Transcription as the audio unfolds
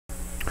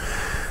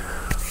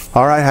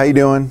All right, how you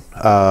doing?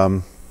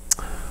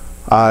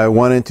 I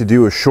wanted to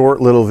do a short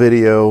little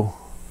video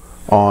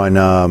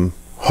on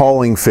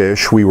hauling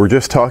fish. We were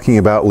just talking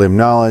about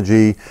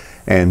limnology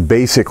and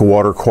basic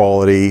water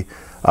quality.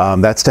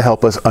 That's to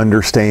help us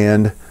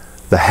understand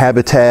the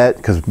habitat,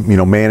 because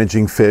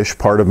managing fish,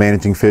 part of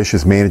managing fish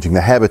is managing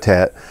the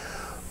habitat,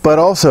 but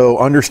also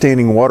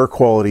understanding water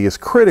quality is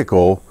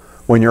critical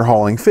when you're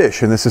hauling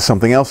fish. And this is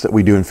something else that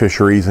we do in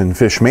fisheries and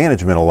fish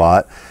management a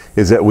lot,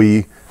 is that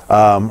we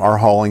are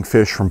hauling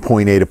fish from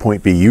point A to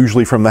point B,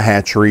 usually from the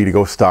hatchery to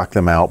go stock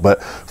them out.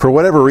 But for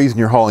whatever reason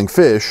you're hauling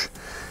fish,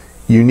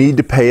 you need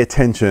to pay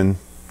attention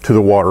to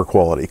the water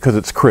quality because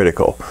it's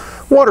critical.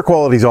 Water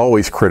quality is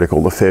always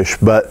critical to fish,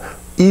 but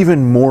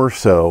even more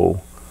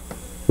so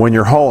when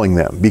you're hauling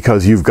them,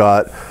 because you've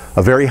got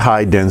a very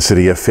high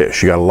density of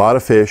fish. You got a lot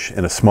of fish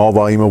in a small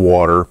volume of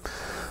water.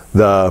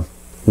 The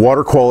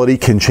water quality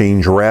can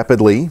change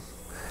rapidly,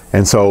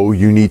 and so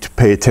you need to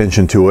pay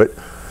attention to it.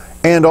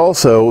 And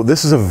also,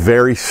 this is a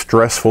very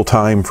stressful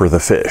time for the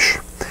fish.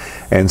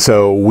 And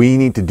so we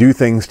need to do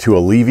things to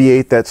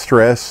alleviate that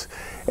stress,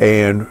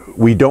 and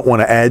we don't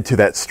want to add to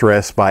that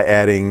stress by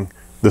adding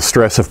the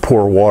stress of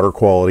poor water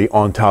quality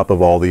on top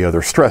of all the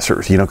other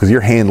stressors, because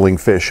you're handling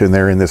fish and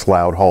they're in this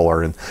loud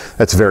hauler, and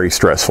that's very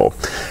stressful.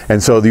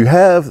 And so you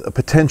have a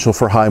potential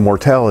for high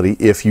mortality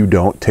if you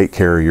don't take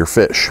care of your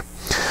fish.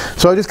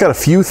 So I just got a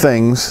few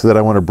things that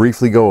I want to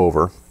briefly go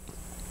over.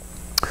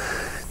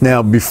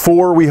 Now,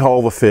 before we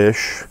haul the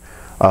fish,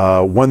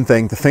 one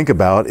thing to think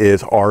about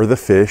is, are the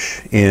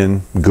fish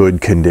in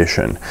good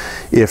condition?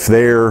 If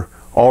they're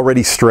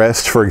already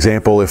stressed, for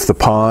example, if the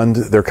pond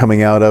they're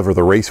coming out of or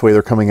the raceway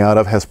they're coming out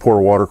of has poor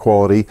water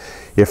quality,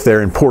 if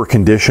they're in poor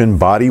condition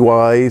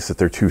body-wise, that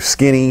they're too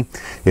skinny,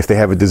 if they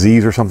have a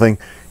disease or something,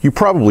 you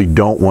probably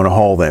don't want to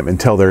haul them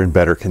until they're in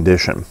better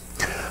condition.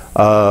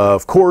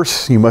 Of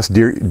course, you must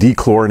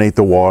dechlorinate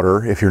the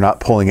water if you're not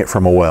pulling it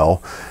from a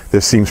well.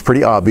 This seems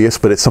pretty obvious,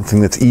 but it's something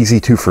that's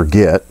easy to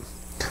forget.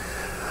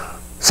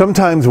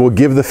 Sometimes we'll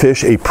give the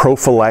fish a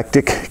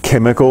prophylactic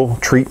chemical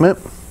treatment.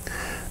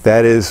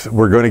 That is,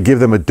 we're going to give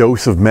them a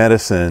dose of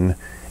medicine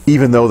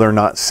even though they're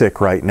not sick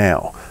right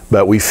now.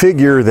 But we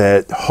figure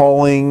that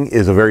hauling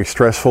is a very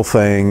stressful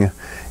thing,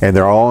 and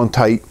they're all in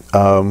tight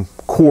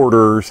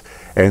quarters,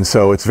 and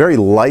so it's very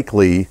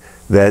likely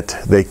that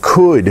they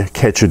could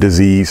catch a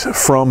disease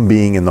from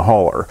being in the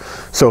hauler.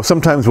 So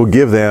sometimes we'll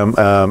give them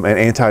an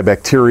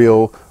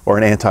antibacterial or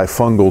an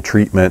antifungal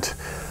treatment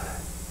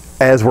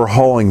as we're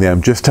hauling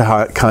them, just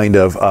to kind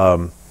of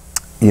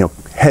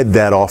head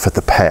that off at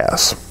the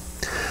pass.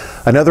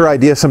 Another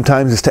idea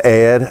sometimes is to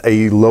add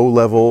a low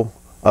level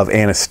of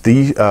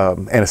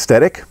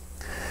anesthetic,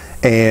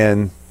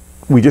 and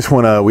we don't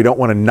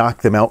want to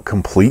knock them out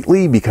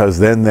completely, because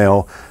then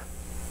they'll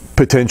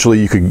potentially,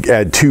 you could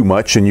add too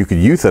much and you could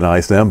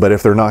euthanize them. But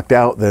if they're knocked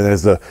out, then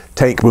as the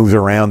tank moves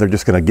around, they're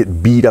just going to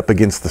get beat up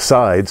against the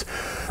sides.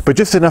 But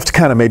just enough to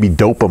kind of maybe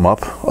dope them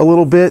up a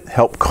little bit,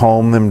 help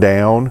calm them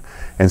down,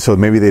 and so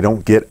maybe they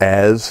don't get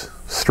as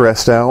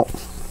stressed out.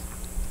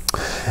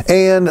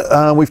 And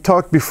we've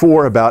talked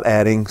before about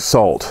adding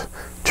salt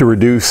to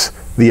reduce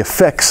the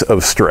effects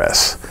of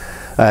stress.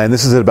 And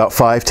this is at about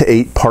 5 to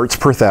 8 parts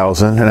per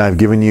thousand, and I've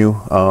given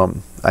you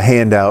a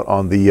handout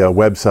on the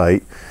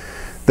website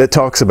that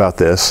talks about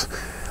this.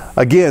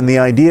 Again, the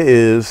idea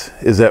is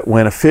that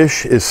when a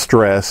fish is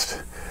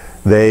stressed,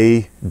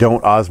 they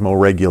don't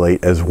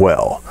osmoregulate as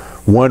well.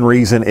 One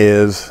reason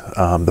is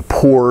the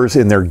pores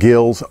in their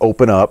gills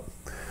open up,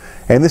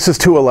 and this is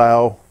to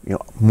allow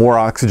more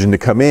oxygen to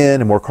come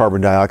in and more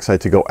carbon dioxide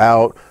to go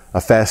out,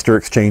 a faster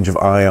exchange of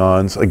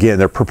ions. Again,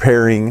 they're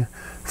preparing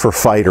for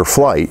fight or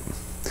flight.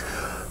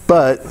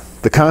 But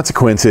the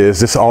consequence is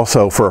this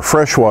also, for a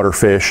freshwater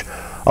fish,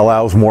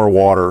 allows more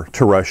water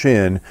to rush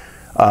in,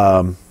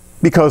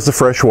 because the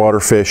freshwater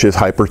fish is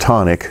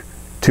hypertonic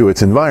to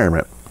its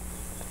environment.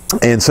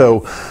 And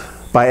so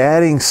by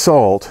adding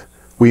salt,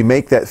 we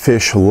make that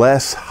fish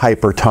less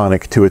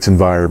hypertonic to its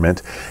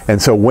environment. And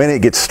so when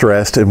it gets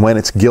stressed and when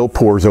its gill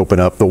pores open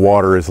up, the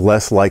water is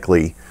less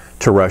likely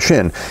to rush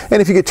in.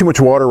 And if you get too much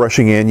water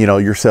rushing in,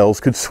 your cells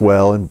could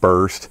swell and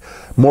burst.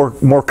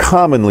 More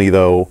commonly,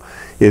 though,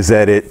 is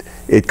that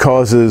it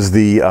causes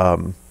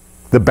the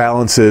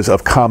balances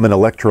of common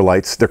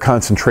electrolytes, their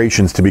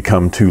concentrations, to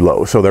become too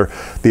low. So the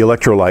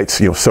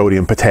electrolytes,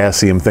 sodium,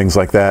 potassium, things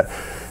like that,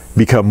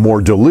 become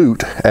more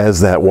dilute as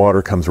that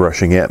water comes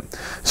rushing in.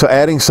 So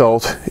adding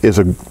salt is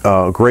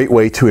a great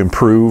way to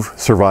improve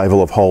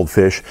survival of hauled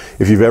fish.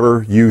 If you've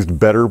ever used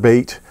Better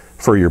Bait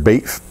for your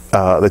bait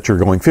that you're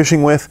going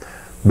fishing with,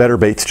 Better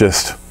Bait's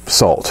just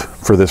salt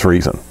for this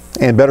reason.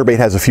 And Better Bait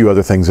has a few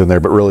other things in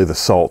there, but really the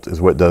salt is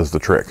what does the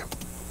trick.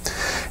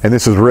 And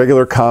this is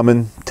regular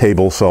common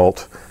table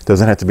salt.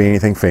 Doesn't have to be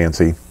anything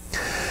fancy.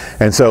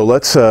 And so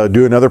let's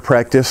do another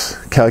practice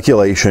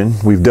calculation.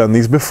 We've done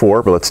these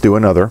before, but let's do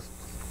another.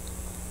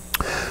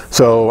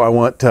 So I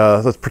want,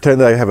 let's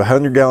pretend that I have a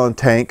 100-gallon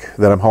tank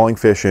that I'm hauling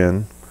fish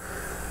in,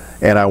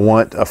 and I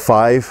want a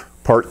 5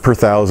 part per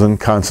thousand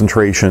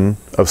concentration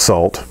of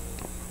salt.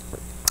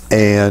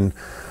 And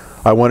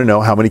I want to know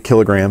how many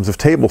kilograms of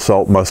table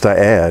salt must I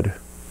add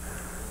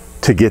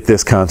to get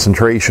this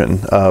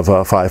concentration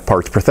of 5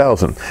 parts per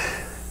thousand.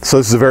 So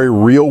this is a very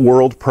real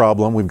world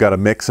problem. We've got a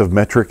mix of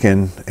metric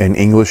and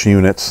English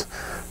units.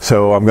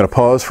 So I'm going to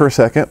pause for a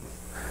second,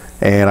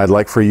 and I'd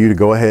like for you to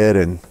go ahead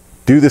and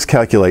do this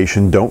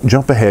calculation. Don't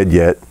jump ahead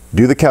yet.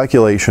 Do the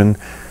calculation,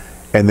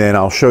 and then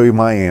I'll show you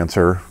my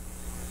answer,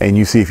 and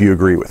you see if you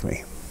agree with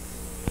me.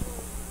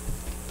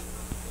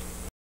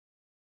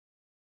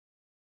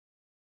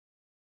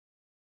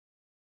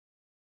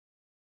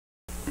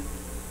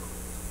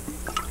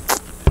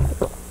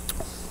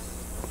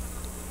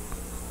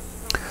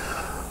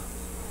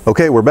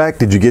 Okay, we're back.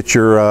 Did you get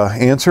your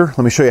answer? Let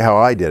me show you how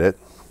I did it.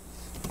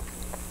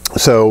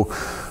 So,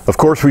 of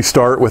course, we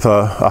start with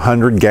a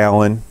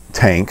 100-gallon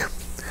tank,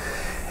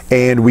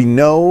 and we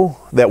know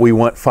that we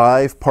want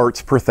 5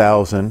 parts per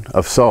thousand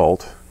of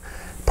salt.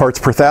 Parts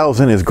per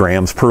thousand is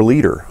grams per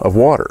liter of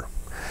water.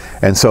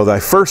 And so the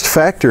first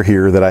factor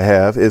here that I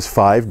have is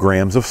 5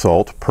 grams of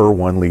salt per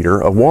 1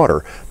 liter of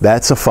water.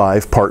 That's a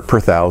 5 part per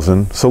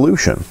thousand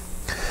solution.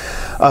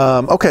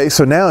 Okay,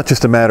 so now it's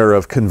just a matter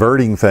of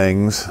converting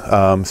things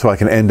so I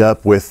can end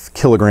up with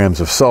kilograms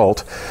of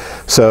salt.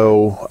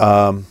 So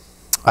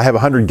I have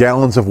 100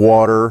 gallons of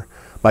water.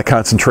 My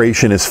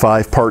concentration is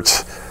 5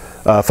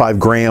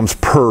 grams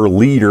per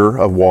liter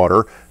of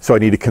water. So I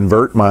need to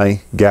convert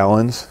my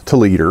gallons to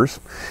liters.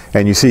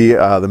 And you see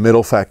the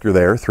middle factor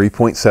there,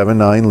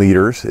 3.79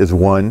 liters is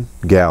 1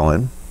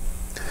 gallon.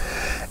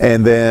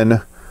 And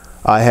then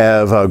I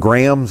have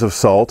grams of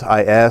salt.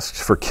 I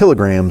asked for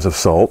kilograms of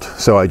salt,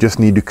 so I just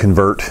need to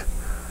convert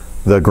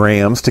the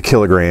grams to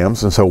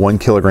kilograms, and so 1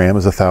 kilogram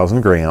is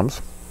 1,000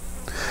 grams.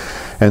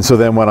 And so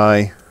then when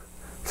I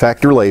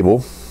factor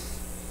label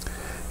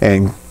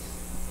and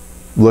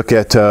look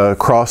at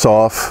cross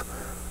off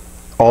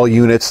all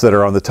units that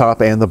are on the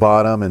top and the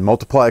bottom and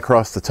multiply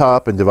across the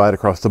top and divide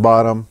across the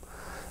bottom,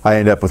 I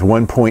end up with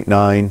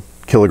 1.9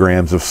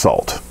 kilograms of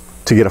salt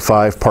to get a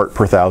 5 part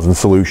per thousand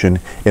solution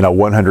in a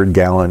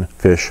 100-gallon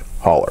fish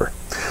hauler.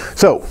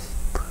 So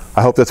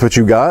I hope that's what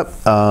you got.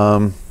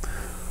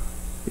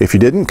 If you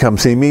didn't, come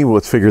see me.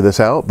 Let's figure this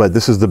out, but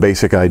this is the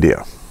basic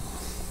idea.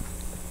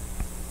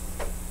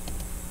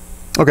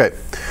 Okay,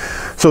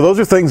 so those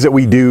are things that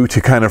we do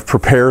to kind of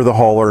prepare the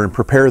hauler and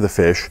prepare the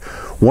fish.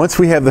 Once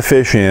we have the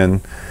fish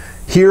in,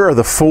 here are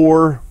the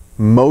 4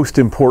 most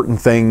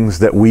important things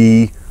that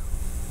we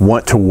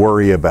want to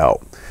worry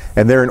about.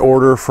 And they're in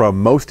order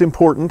from most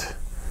important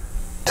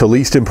to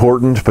least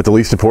important, but the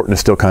least important is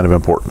still kind of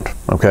important,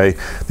 okay?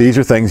 These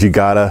are things you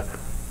gotta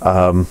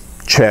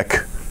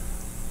check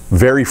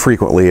very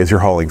frequently as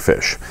you're hauling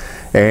fish.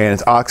 And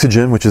it's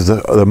oxygen, which is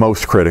the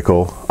most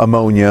critical,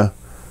 ammonia,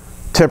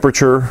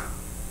 temperature,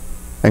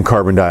 and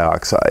carbon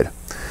dioxide.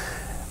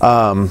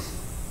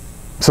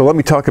 So let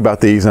me talk about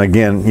these, and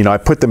again, you know, I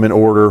put them in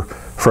order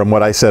from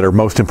what I said are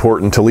most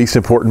important to least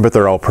important, but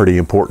they're all pretty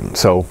important.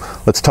 So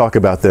let's talk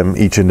about them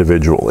each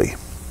individually.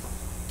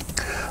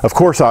 Of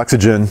course,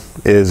 oxygen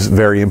is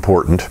very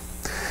important.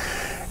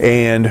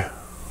 And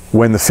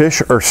when the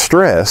fish are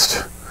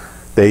stressed,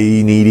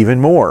 they need even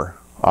more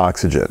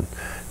oxygen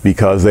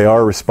because they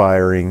are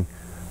respiring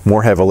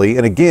more heavily.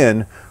 And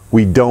again,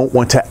 we don't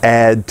want to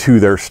add to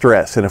their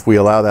stress. And if we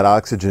allow that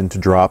oxygen to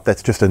drop,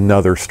 that's just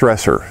another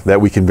stressor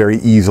that we can very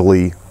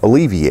easily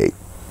alleviate.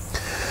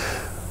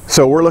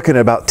 So we're looking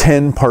at about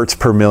 10 parts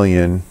per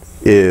million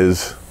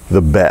is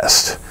the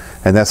best.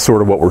 And that's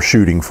sort of what we're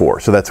shooting for.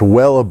 So that's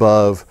well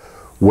above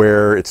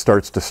where it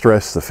starts to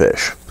stress the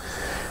fish.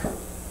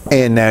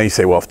 And now you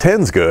say, well, if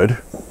 10's good,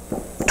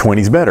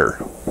 20's better.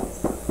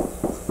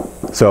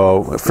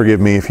 So forgive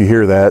me if you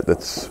hear that.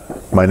 That's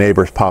my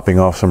neighbor's popping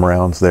off some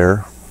rounds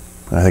there.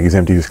 I think he's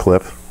emptied his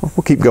clip.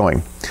 We'll keep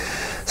going.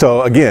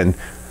 So again,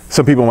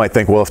 some people might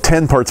think, well, if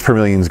 10 parts per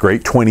million is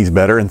great, 20's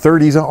better, and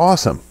 30's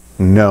awesome.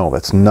 No,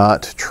 that's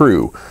not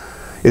true.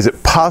 Is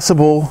it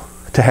possible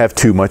to have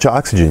too much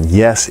oxygen?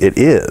 Yes, it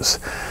is.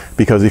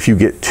 Because if you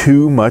get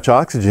too much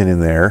oxygen in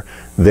there,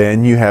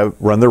 then you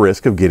run the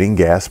risk of getting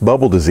gas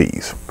bubble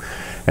disease.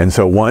 And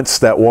so once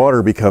that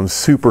water becomes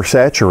super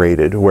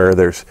saturated, where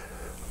there's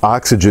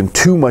oxygen,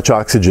 too much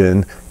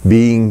oxygen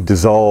being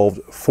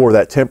dissolved for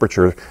that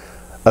temperature,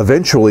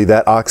 eventually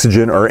that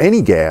oxygen or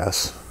any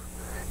gas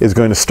is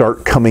going to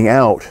start coming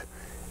out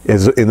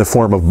in the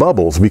form of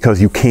bubbles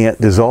because you can't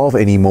dissolve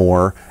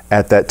anymore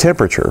at that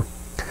temperature.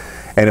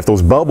 And if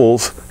those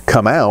bubbles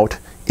come out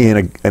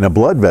in a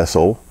blood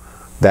vessel,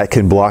 that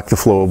can block the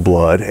flow of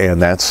blood,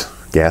 and that's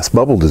gas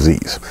bubble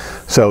disease.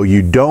 So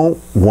you don't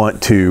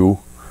want to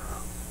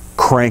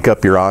crank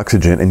up your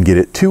oxygen and get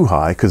it too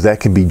high because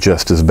that can be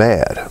just as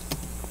bad.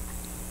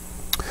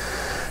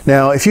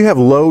 Now, if you have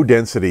low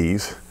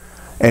densities,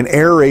 an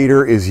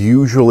aerator is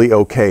usually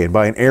okay. And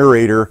by an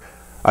aerator,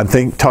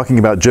 I'm talking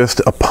about just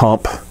a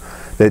pump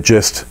that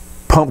just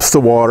pumps the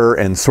water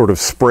and sort of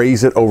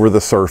sprays it over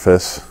the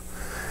surface,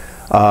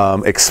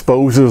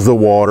 exposes the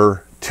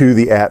water to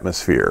the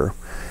atmosphere.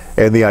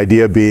 And the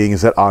idea being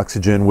is that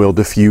oxygen will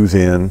diffuse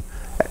in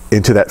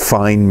into that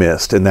fine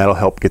mist, and that'll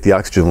help get the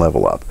oxygen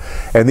level up.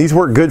 And these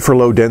work good for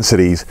low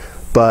densities,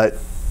 but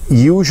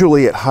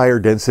usually at higher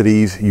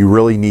densities you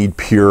really need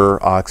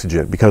pure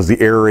oxygen because the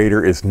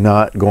aerator is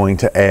not going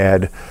to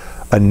add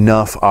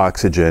enough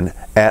oxygen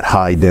at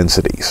high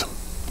densities.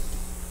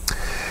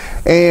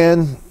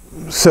 And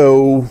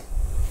so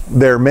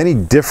there are many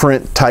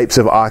different types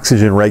of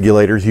oxygen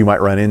regulators you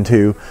might run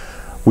into.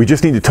 We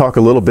just need to talk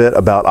a little bit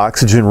about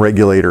oxygen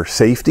regulator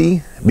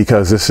safety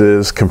because this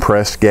is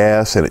compressed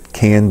gas and it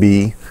can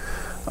be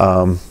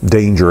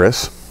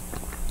dangerous.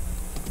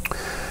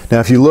 Now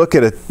if you look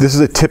at it, this is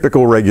a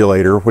typical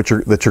regulator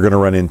that you're going to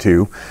run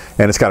into,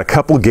 and it's got a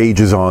couple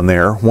gauges on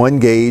there. One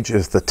gauge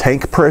is the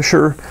tank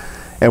pressure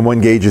and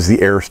one gauge is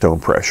the air stone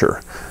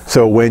pressure.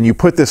 So when you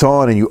put this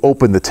on and you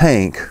open the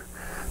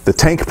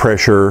tank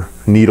pressure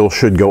needle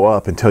should go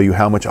up and tell you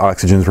how much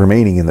oxygen is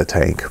remaining in the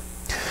tank.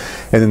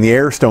 And then the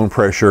air stone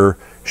pressure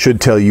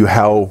should tell you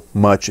how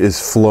much is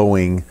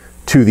flowing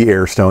to the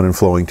air stone and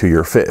flowing to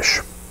your fish.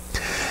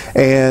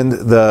 And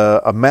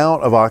the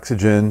amount of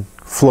oxygen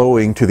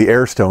flowing to the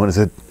air stone is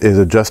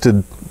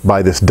adjusted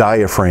by this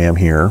diaphragm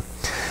here.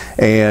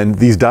 And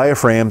these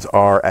diaphragms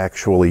are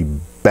actually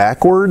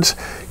backwards.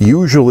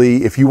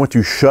 Usually if you want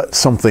to shut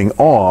something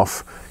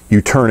off,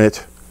 you turn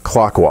it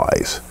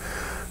clockwise.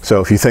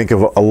 So if you think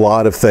of a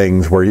lot of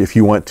things where if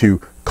you want to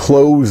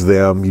close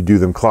them, you do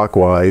them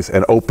clockwise,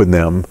 and open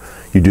them,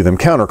 you do them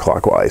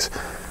counterclockwise.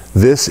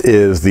 This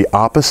is the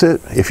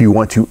opposite. If you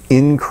want to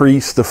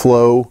increase the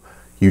flow,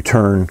 you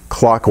turn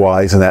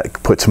clockwise and that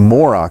puts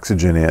more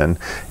oxygen in.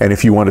 And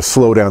if you want to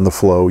slow down the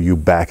flow, you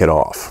back it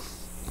off.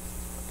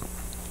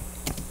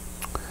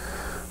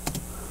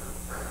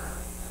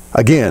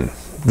 Again,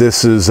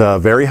 this is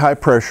very high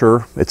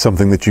pressure. It's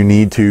something that you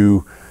need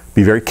to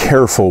be very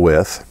careful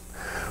with.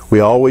 We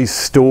always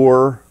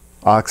store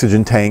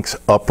oxygen tanks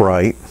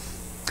upright.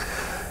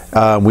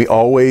 We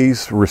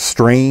always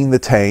restrain the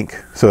tank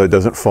so it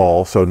doesn't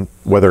fall. So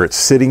whether it's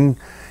sitting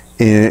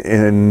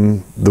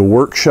in the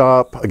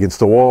workshop against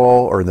the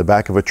wall or in the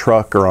back of a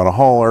truck or on a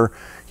hauler,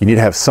 you need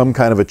to have some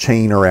kind of a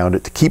chain around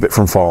it to keep it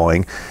from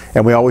falling.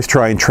 And we always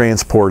try and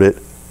transport it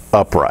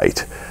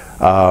upright.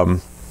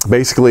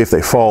 Basically, if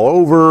they fall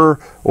over,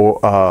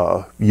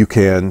 or you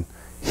can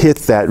hit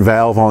that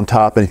valve on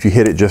top, and if you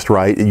hit it just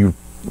right, and you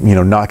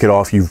knock it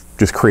off, you've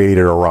just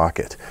created a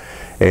rocket.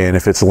 And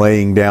if it's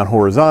laying down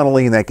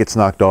horizontally and that gets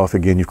knocked off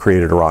again, you've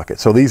created a rocket.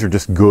 So these are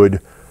just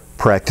good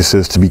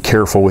practices to be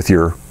careful with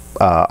your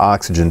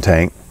oxygen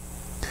tank.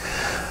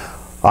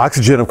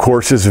 Oxygen, of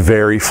course, is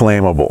very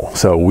flammable.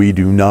 So we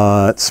do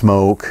not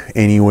smoke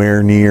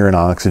anywhere near an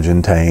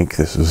oxygen tank.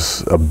 This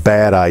is a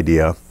bad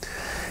idea.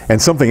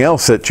 And something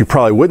else that you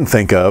probably wouldn't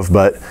think of,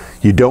 but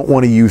you don't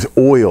want to use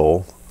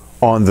oil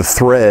on the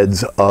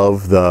threads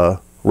of the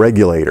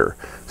regulator.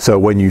 So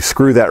when you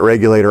screw that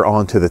regulator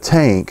onto the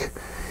tank,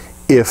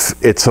 if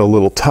it's a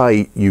little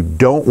tight, you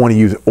don't want to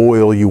use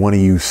oil, you want to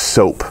use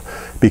soap,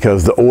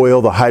 because the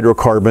oil, the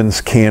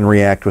hydrocarbons can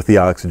react with the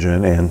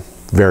oxygen and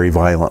very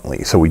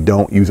violently. So we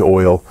don't use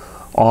oil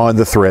on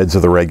the threads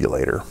of the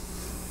regulator.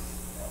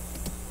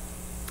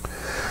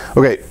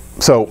 Okay,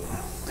 so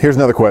here's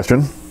another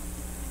question.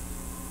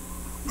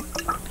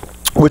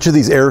 Which of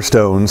these air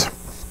stones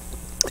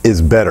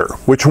is better?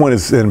 Which one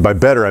is, and by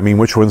better I mean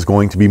which one's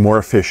going to be more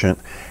efficient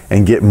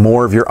and get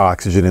more of your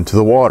oxygen into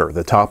the water?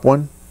 The top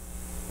one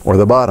or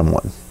the bottom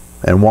one?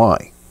 And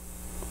why?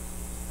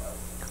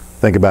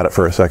 Think about it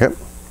for a second.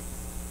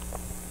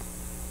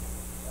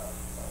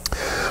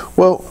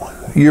 Well,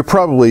 you're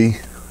probably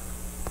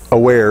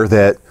aware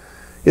that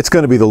it's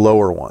going to be the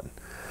lower one.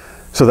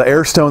 So the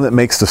air stone that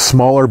makes the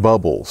smaller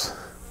bubbles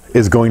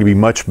is going to be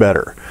much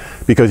better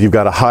because you've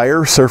got a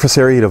higher surface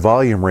area to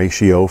volume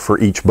ratio for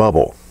each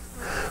bubble,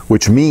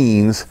 which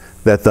means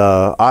that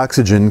the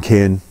oxygen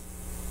can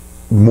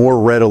more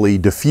readily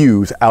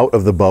diffuse out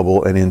of the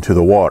bubble and into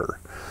the water.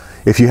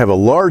 If you have a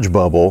large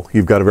bubble,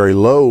 you've got a very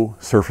low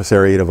surface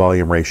area to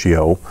volume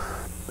ratio,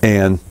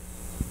 and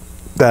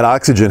that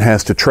oxygen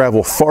has to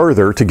travel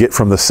farther to get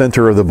from the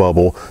center of the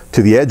bubble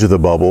to the edge of the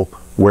bubble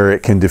where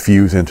it can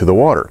diffuse into the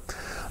water.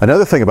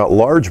 Another thing about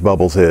large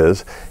bubbles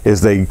is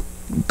they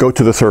go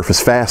to the surface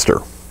faster.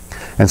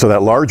 And so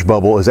that large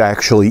bubble is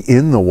actually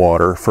in the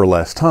water for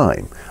less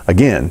time.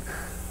 Again,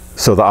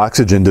 so the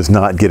oxygen does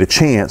not get a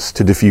chance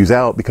to diffuse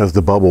out because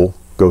the bubble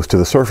goes to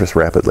the surface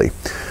rapidly.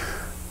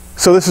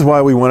 So this is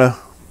why we want to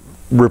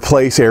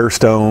replace air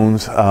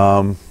stones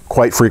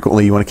quite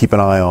frequently. You want to keep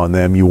an eye on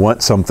them. You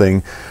want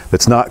something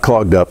that's not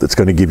clogged up, that's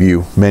going to give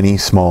you many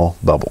small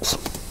bubbles.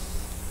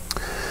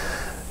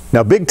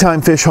 Now, big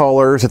time fish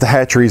haulers at the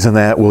hatcheries and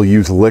that will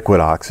use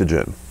liquid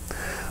oxygen.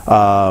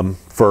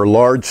 For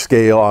large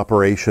scale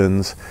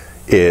operations,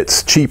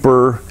 it's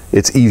cheaper,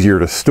 it's easier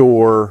to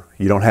store,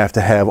 you don't have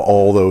to have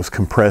all those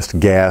compressed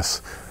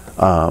gas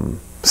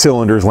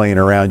cylinders laying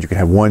around. You can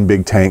have one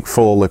big tank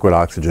full of liquid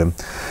oxygen.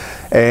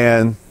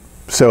 And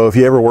so if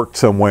you ever worked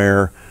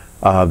somewhere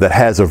that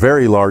has a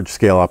very large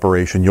scale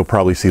operation, you'll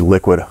probably see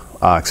liquid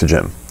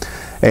oxygen.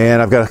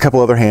 And I've got a couple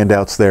other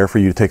handouts there for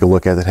you to take a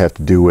look at that have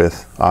to do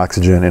with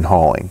oxygen and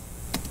hauling.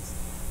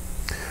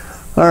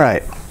 All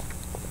right,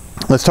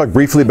 let's talk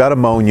briefly about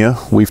ammonia.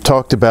 We've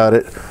talked about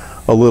it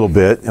a little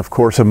bit. Of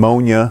course,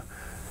 ammonia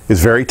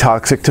is very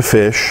toxic to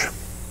fish,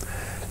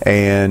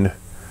 and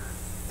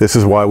this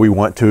is why we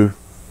want to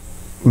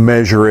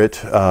measure it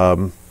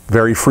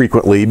very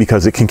frequently,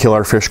 because it can kill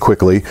our fish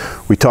quickly.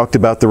 We talked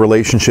about the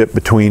relationship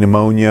between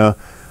ammonia,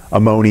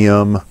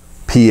 ammonium,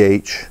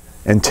 pH,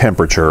 and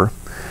temperature.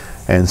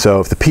 And so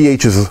if the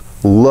pH is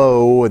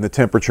low and the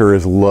temperature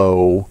is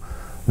low,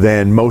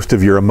 then most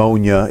of your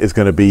ammonia is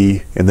going to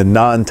be in the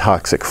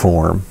non-toxic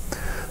form.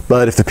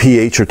 But if the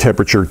pH or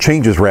temperature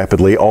changes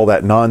rapidly, all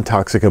that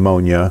non-toxic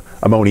ammonium,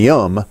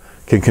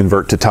 can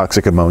convert to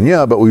toxic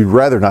ammonia, but we'd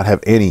rather not have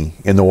any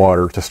in the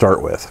water to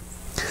start with.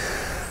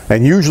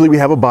 And usually we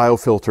have a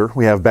biofilter.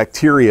 We have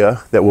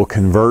bacteria that will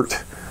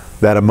convert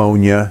that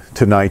ammonia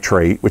to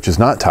nitrate, which is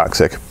not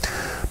toxic.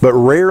 But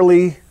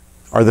rarely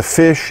are the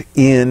fish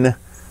in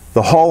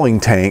the hauling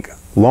tank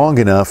long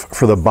enough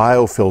for the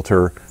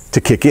biofilter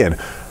to kick in.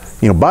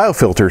 You know,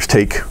 biofilters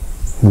take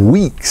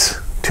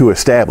weeks to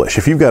establish.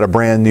 If you've got a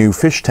brand new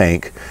fish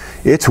tank,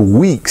 it's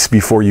weeks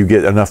before you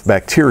get enough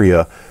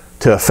bacteria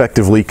to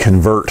effectively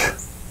convert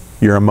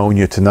your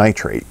ammonia to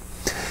nitrate.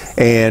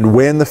 And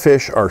when the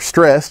fish are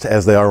stressed,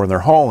 as they are when they're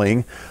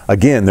hauling,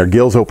 again, their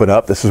gills open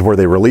up. This is where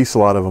they release a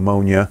lot of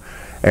ammonia,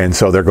 and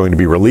so they're going to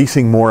be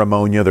releasing more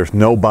ammonia. There's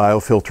no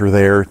biofilter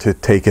there to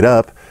take it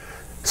up.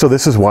 So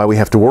this is why we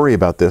have to worry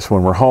about this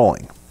when we're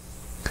hauling.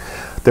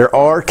 There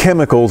are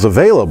chemicals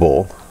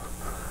available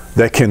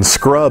that can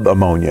scrub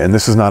ammonia, and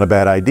this is not a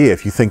bad idea.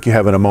 If you think you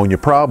have an ammonia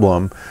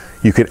problem,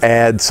 you could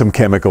add some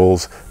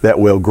chemicals that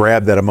will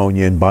grab that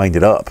ammonia and bind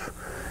it up.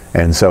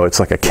 And so it's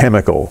like a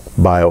chemical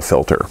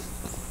biofilter.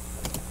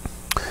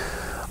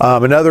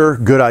 Another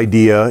good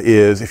idea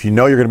is, if you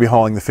know you're going to be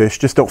hauling the fish,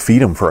 just don't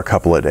feed them for a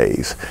couple of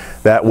days.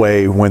 That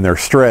way, when they're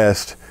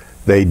stressed,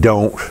 they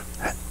don't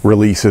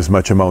release as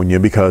much ammonia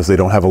because they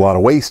don't have a lot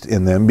of waste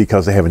in them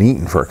because they haven't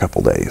eaten for a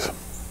couple days.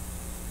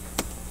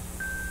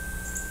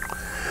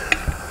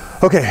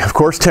 Okay, of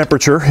course,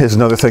 temperature is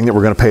another thing that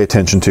we're going to pay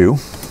attention to.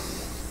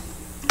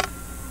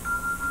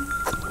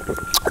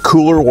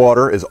 Cooler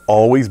water is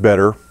always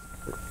better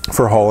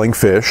for hauling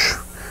fish.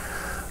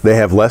 They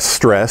have less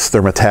stress,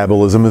 their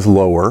metabolism is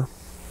lower.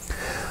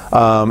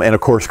 And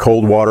of course,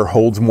 cold water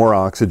holds more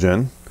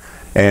oxygen,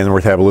 and the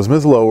metabolism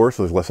is lower,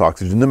 so there's less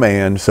oxygen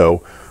demand.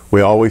 So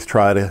we always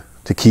try to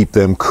keep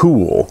them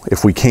cool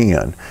if we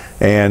can.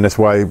 And that's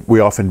why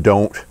we often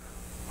don't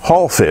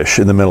haul fish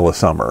in the middle of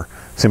summer,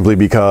 simply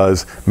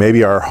because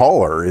maybe our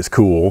hauler is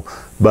cool,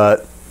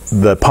 but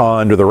the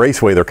pond or the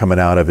raceway they're coming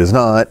out of is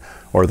not,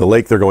 or the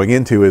lake they're going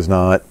into is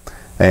not,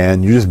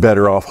 and you're just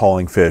better off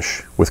hauling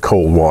fish with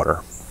cold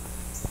water.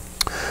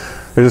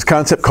 There's this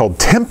concept called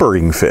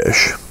tempering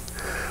fish,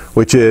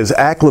 which is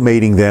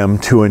acclimating them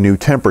to a new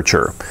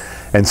temperature.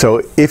 And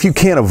so if you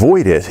can't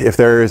avoid it, if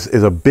there is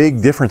a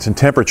big difference in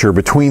temperature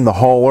between the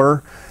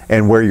hauler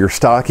and where you're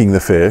stocking the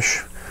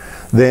fish,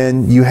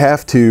 then you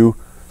have to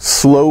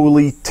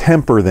slowly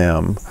temper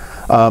them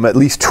at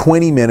least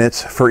 20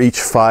 minutes for each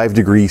 5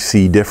 degrees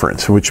C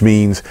difference, which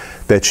means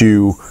that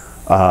you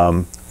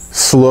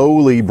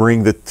slowly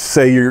bring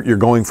say you're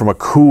going from a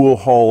cool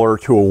hauler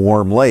to a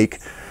warm lake,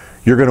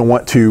 you're going to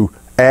want to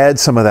add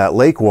some of that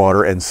lake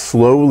water and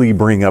slowly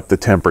bring up the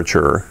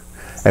temperature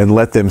and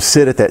let them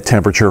sit at that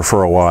temperature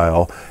for a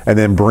while, and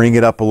then bring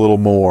it up a little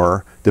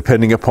more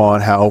depending upon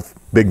how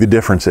big the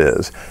difference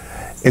is,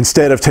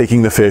 instead of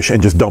taking the fish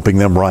and just dumping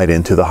them right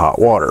into the hot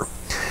water.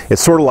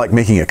 It's sort of like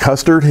making a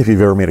custard. If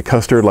you've ever made a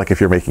custard, like if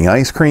you're making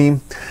ice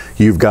cream,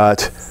 you've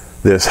got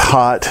this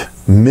hot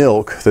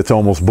milk that's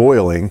almost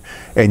boiling,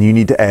 and you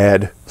need to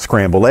add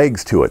scrambled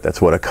eggs to it. That's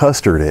what a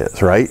custard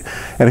is, right?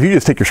 And if you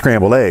just take your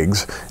scrambled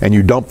eggs and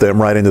you dump them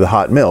right into the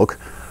hot milk,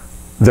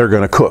 they're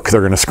going to cook,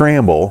 they're going to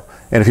scramble,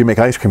 and if you make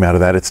ice cream out of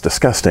that, it's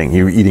disgusting.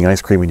 You're eating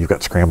ice cream and you've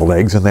got scrambled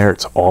eggs in there,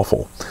 it's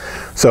awful.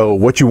 So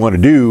what you want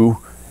to do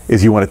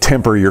is you want to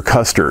temper your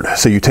custard.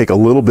 So you take a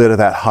little bit of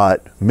that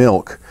hot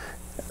milk,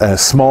 a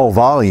small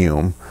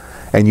volume,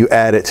 and you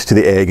add it to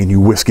the egg and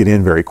you whisk it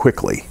in very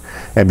quickly.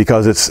 And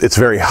because it's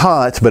very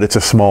hot, but it's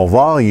a small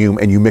volume,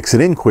 and you mix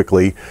it in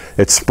quickly,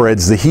 it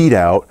spreads the heat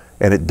out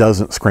and it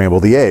doesn't scramble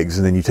the eggs.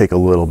 And then you take a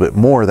little bit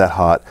more of that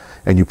hot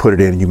and you put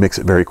it in and you mix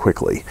it very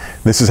quickly.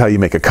 This is how you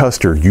make a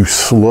custard. You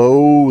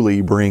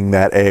slowly bring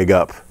that egg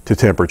up to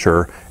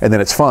temperature, and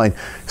then it's fine.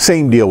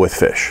 Same deal with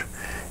fish,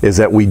 is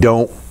that we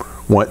don't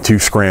want to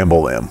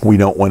scramble them. We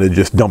don't want to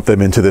just dump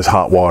them into this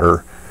hot water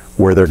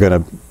where they're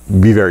going to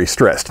be very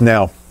stressed.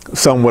 Now,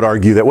 some would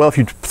argue that, well, if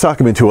you stock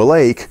them into a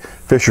lake,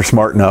 fish are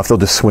smart enough, they'll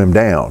just swim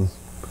down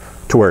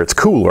to where it's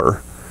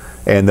cooler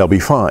and they'll be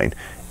fine.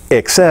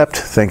 Except,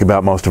 think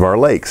about most of our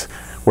lakes.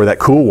 Where that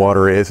cool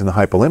water is in the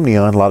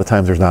hypolimnion, a lot of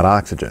times there's not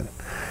oxygen.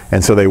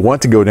 And so they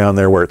want to go down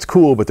there where it's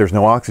cool, but there's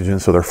no oxygen,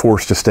 so they're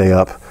forced to stay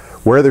up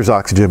where there's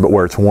oxygen, but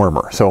where it's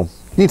warmer. So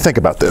you need to think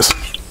about this.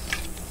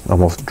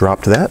 Almost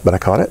dropped that, but I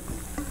caught it.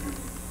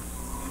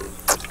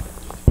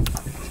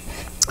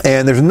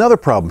 And there's another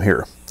problem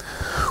here.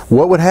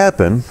 What would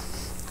happen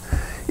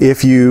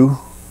if you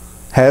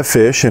have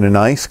fish in a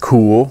nice,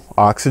 cool,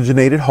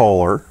 oxygenated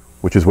hauler,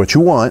 which is what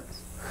you want,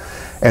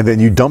 and then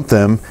you dump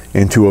them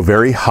into a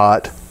very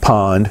hot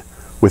pond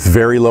with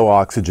very low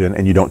oxygen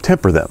and you don't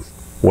temper them?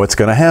 What's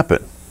going to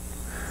happen?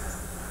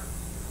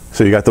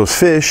 So you got those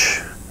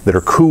fish that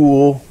are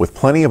cool with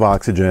plenty of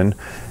oxygen,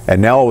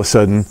 and now all of a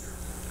sudden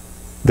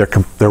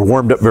they're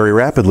warmed up very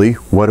rapidly.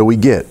 What do? We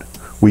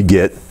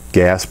get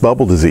gas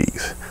bubble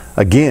disease.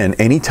 Again,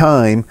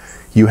 anytime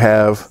you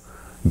have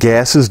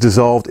gases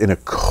dissolved in a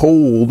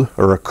cold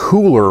or a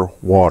cooler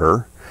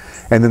water,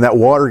 and then that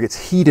water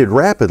gets heated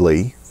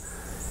rapidly,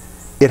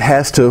 it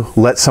has to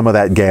let some of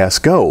that gas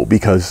go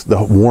because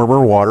the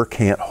warmer water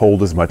can't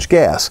hold as much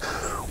gas.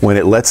 When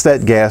it lets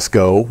that gas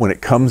go, when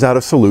it comes out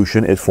of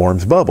solution, it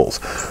forms bubbles.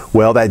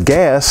 Well, that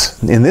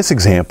gas, in this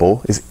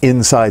example, is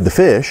inside the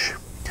fish.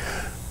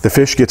 The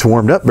fish gets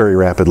warmed up very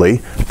rapidly.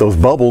 Those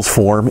bubbles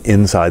form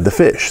inside the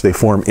fish. They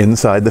form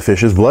inside the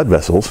fish's blood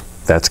vessels.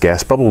 That's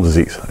gas bubble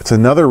disease. It's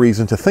another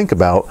reason to think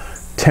about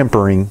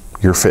tempering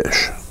your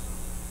fish.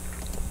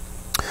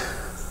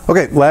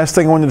 Okay, last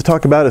thing I wanted to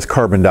talk about is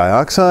carbon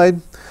dioxide.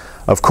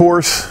 Of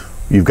course,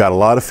 you've got a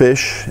lot of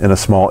fish in a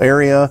small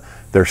area.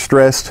 They're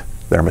stressed.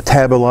 They're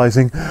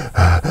metabolizing.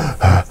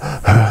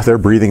 They're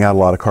breathing out a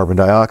lot of carbon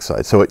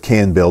dioxide, so it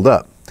can build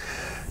up.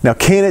 Now,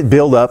 can it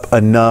build up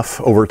enough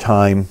over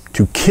time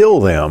to kill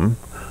them?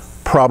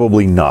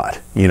 Probably not.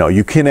 You know,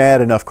 you can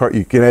add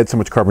so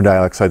much carbon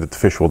dioxide that the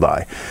fish will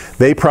die.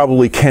 They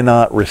probably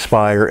cannot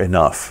respire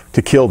enough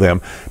to kill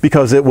them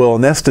because it will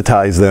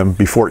anesthetize them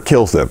before it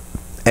kills them.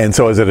 And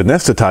so as it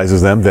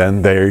anesthetizes them,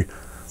 then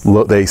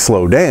they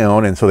slow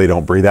down, and so they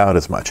don't breathe out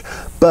as much.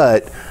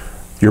 But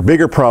your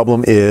bigger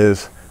problem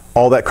is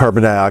all that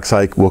carbon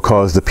dioxide will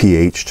cause the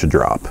pH to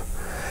drop.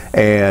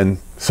 And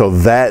so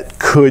that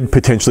could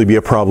potentially be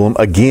a problem,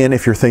 again,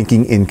 if you're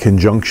thinking in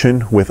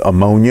conjunction with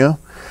ammonia.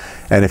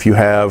 And if you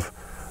have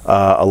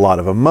a lot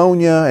of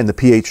ammonia and the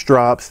pH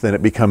drops, then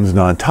it becomes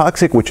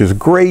non-toxic, which is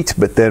great.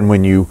 But then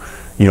when you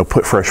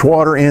put fresh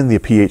water in, the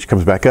pH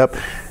comes back up.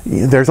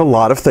 There's a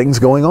lot of things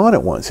going on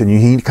at once, and you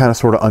need to kind of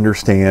sort of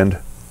understand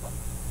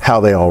how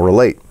they all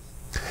relate.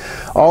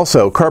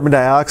 Also, carbon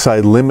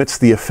dioxide limits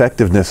the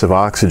effectiveness of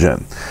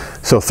oxygen.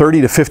 So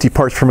 30 to 50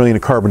 parts per million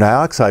of carbon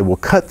dioxide will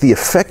cut the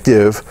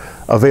effective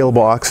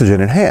available oxygen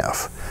in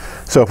half.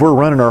 So if we're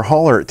running our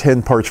hauler at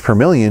 10 parts per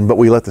million, but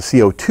we let the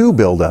CO2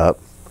 build up,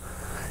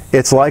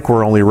 it's like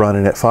we're only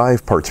running at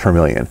 5 parts per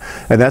million.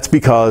 And that's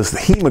because the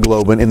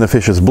hemoglobin in the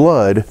fish's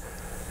blood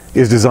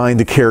is designed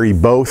to carry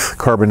both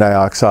carbon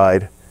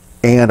dioxide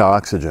and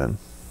oxygen.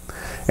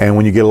 And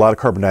when you get a lot of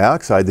carbon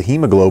dioxide, the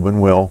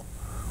hemoglobin will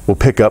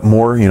pick up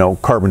more,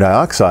 carbon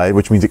dioxide,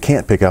 which means it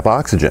can't pick up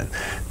oxygen.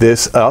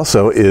 This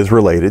also is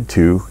related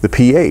to the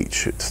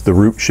pH. It's the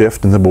root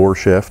shift and the bore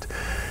shift.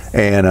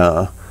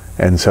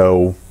 And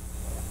so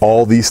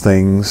all these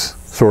things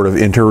sort of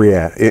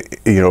react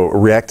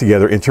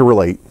together,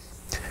 interrelate,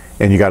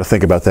 and you got to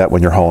think about that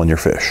when you're hauling your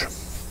fish.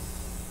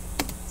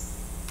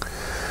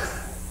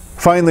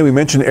 Finally, we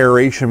mentioned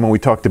aeration when we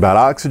talked about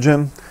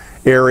oxygen.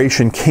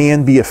 Aeration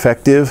can be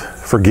effective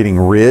for getting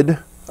rid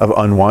of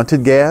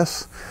unwanted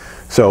gas.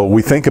 So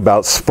we think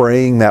about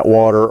spraying that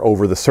water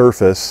over the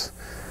surface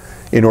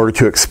in order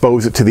to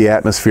expose it to the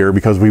atmosphere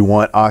because we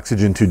want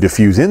oxygen to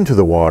diffuse into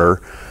the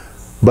water,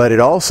 but it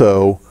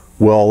also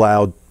will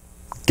allow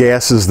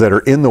gases that are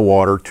in the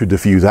water to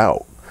diffuse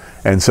out.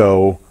 And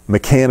so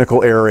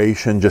mechanical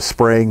aeration, just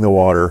spraying the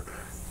water,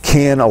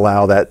 can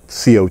allow that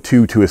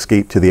CO2 to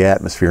escape to the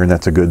atmosphere, and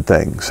that's a good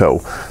thing. So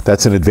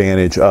that's an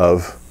advantage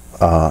of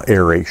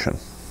aeration.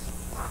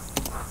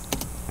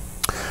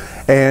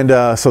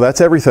 And so that's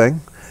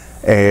everything.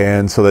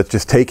 And so that's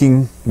just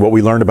taking what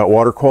we learned about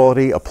water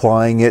quality,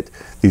 applying it.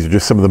 These are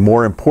just some of the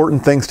more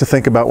important things to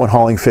think about when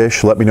hauling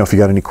fish. Let me know if you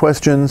got any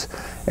questions,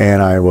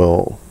 and I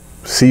will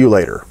see you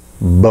later.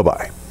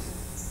 Bye-bye.